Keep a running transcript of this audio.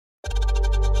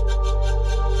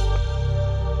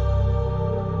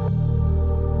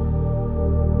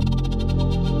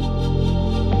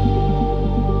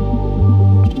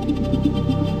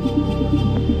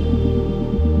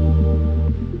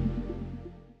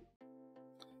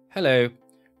Hello,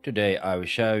 today I will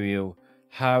show you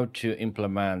how to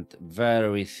implement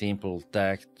very simple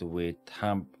text with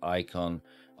thumb icon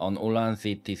on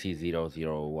Ulanzi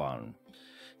TC001.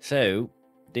 So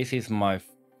this is my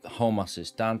home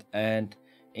assistant, and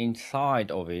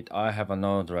inside of it I have a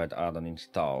Node-RED add-on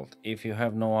installed. If you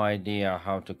have no idea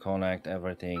how to connect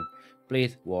everything,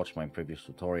 please watch my previous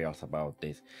tutorials about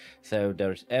this. So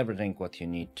there's everything what you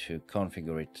need to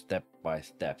configure it step by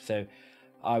step. So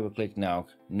I will click now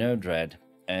Node-RED,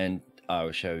 and I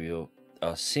will show you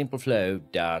a simple flow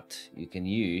that you can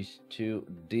use to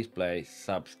display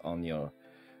subs on your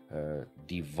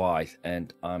device,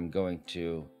 and I'm going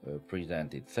to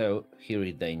present it. So here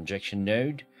is the injection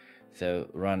node, so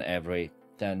run every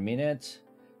 10 minutes.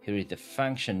 Here is the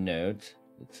function node.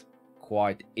 It's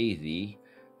quite easy.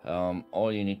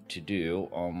 All you need to do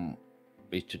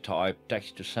is to type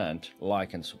text to send,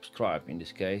 like and subscribe in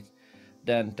this case,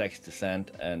 then text to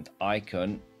send and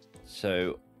icon.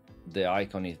 So the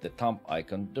icon is the thumb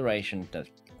icon, duration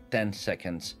 10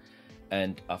 seconds,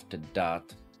 and after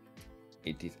that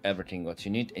it is everything what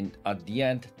you need. And at the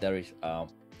end there is a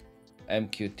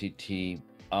MQTT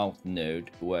out node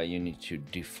where you need to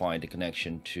define the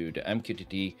connection to the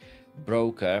MQTT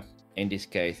broker. In this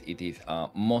case it is a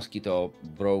Mosquito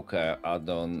broker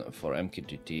add-on for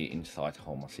MQTT inside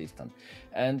Home Assistant,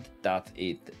 and that's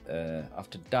it.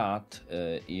 After that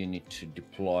you need to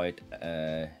deploy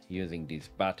it using this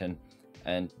button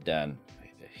and then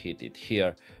hit it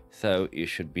here, so you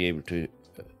should be able to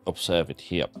observe it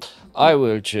here. I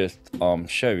will just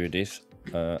show you this.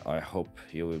 I hope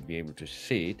you will be able to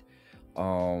see it.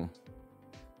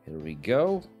 Here we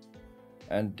go,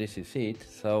 and this is it.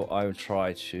 So I will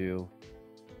try to,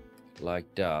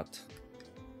 like that,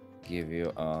 give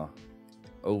you a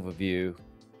overview.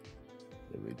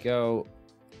 There we go,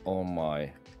 all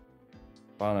my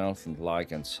panels, and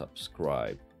like and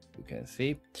subscribe. You can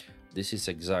see this is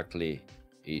exactly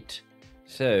it.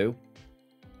 So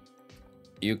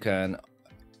you can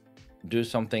do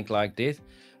something like this.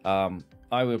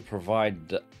 I will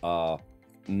provide a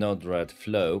Node-RED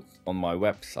flow on my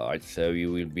website, so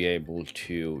you will be able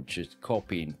to just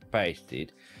copy and paste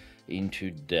it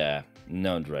into the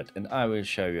Node-RED, and I will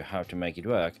show you how to make it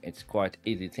work. It's quite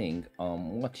easy thing.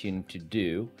 What you need to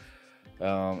do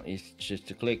is just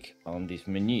to click on this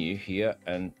menu here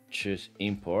and choose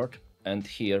import, and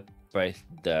here paste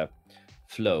the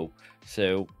flow.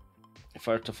 So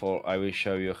first of all, I will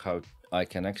show you how I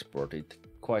can export it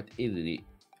quite easily.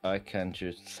 I can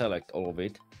just select all of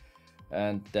it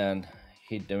and then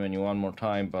hit the menu one more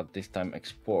time, but this time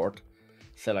export,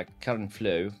 select current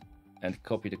flow and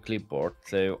copy the clipboard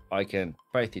so I can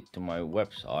paste it to my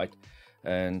website,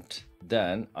 and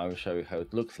then I will show you how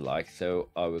it looks like. So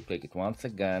I will click it once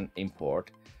again,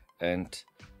 import, and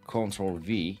Ctrl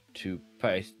V to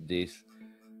paste this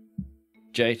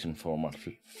JSON format.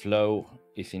 Flow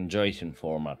is in JSON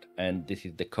format, and this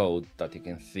is the code that you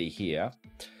can see here.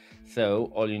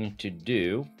 So all you need to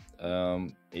do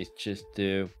is just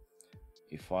to,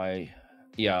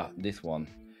 this one,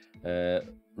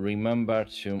 remember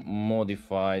to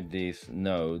modify this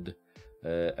node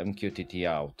MQTT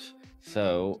out.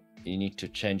 So you need to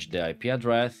change the IP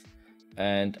address,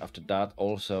 and after that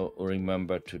also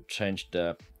remember to change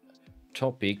the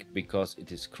topic because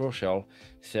it is crucial.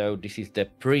 So this is the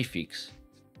prefix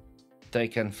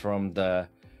taken from the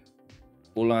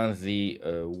Ulanzi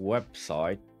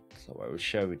website. So I will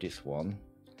show you this one,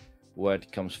 where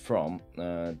it comes from.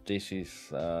 This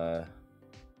is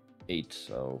it.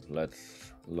 So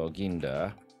let's log in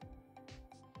there,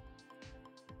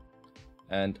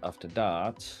 and after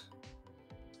that,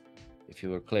 if you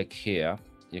will click here,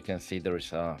 you can see there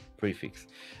is a prefix,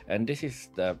 and this is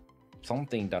the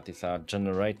something that is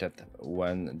generated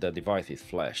when the device is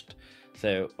flashed.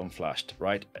 So unflashed,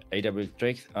 right?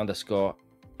 AWTrix underscore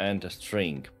and a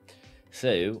string.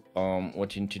 So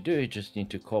what you need to do is just need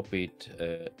to copy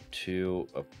it to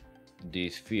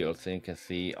these fields. So you can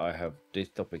see I have this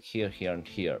topic here, here, and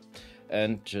here,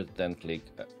 and just then click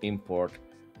import,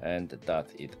 and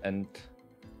that's it. And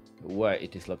where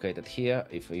it is located here,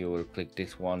 if you will click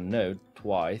this one node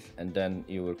twice, and then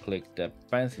you will click the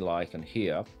pencil icon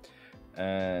here,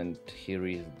 and here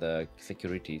is the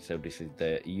security. So this is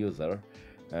the user,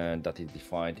 and that is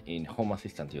defined in Home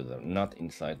Assistant user, not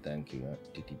inside the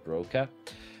MQTT broker.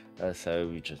 So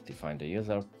we just define the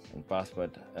user and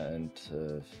password, and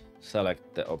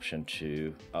select the option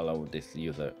to allow this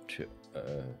user to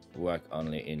work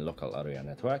only in local area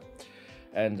network.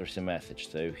 And there's a message.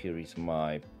 So here is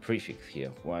my prefix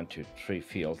here, 1, 2, 3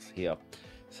 fields here.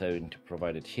 So you need to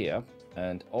provide it here,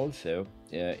 and also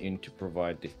you need to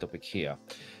provide this topic here.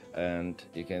 and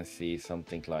you can see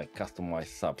something like customize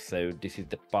sub. So this is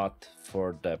the path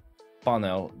for the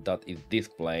panel that is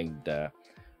displaying the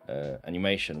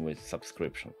animation with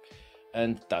subscription,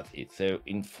 and that's it. So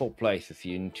in 4 places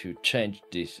you need to change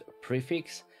this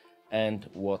prefix, and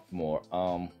what more,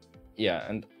 yeah,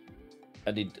 and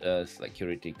added a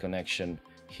security connection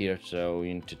here, so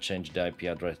you need to change the IP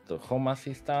address to Home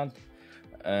Assistant,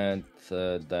 and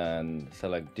then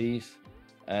select this,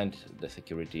 and the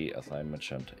security, as I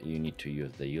mentioned, you need to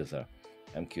use the user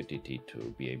MQTT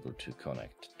to be able to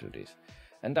connect to this.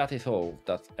 And that is all.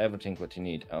 That's everything what you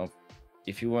need.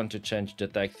 If you want to change the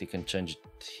text, you can change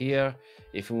it here.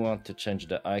 If you want to change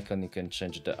the icon, you can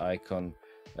change the icon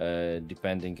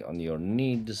depending on your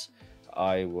needs.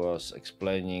 I was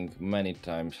explaining many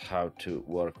times how to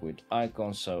work with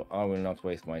icons, so I will not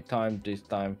waste my time this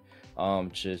time.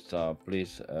 Just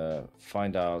please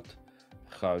find out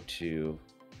how to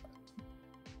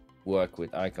work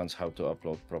with icons, how to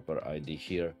upload proper ID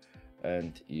here,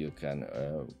 and you can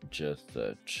just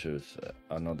choose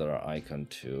another icon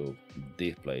to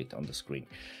display it on the screen.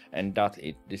 And that's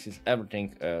it. This is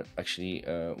everything actually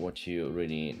what you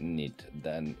really need.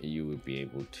 Then you will be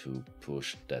able to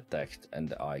push the text and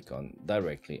the icon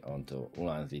directly onto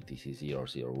Ulanzi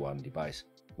TC001 device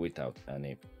without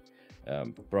any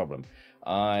problem.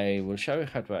 I will show you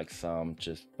how to add some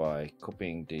just by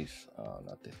copying this,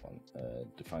 not this one,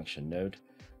 the function node.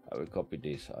 I will copy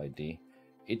this ID.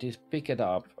 It is picked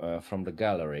up from the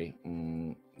gallery,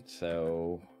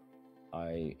 so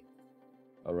I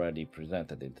already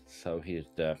presented it. So here's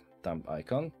the thumb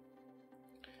icon,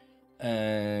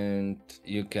 and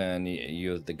you can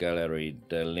use the gallery.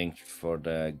 The link for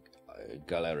the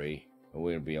gallery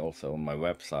will be also on my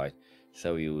website,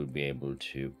 so you will be able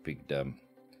to pick them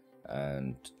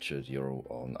and choose your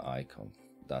own icon.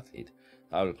 That's it.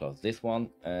 I will close this one,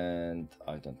 and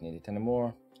I don't need it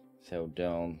anymore. So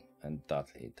down, and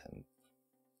that's it. And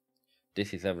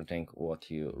this is everything what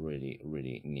you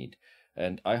really need.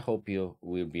 And I hope you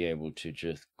will be able to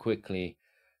just quickly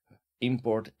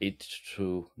import it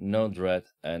to Node-RED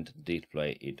and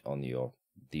display it on your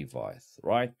device,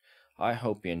 right? I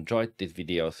hope you enjoyed this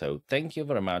video, so thank you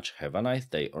very much. Have a nice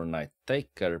day or night.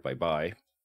 Take care. Bye bye.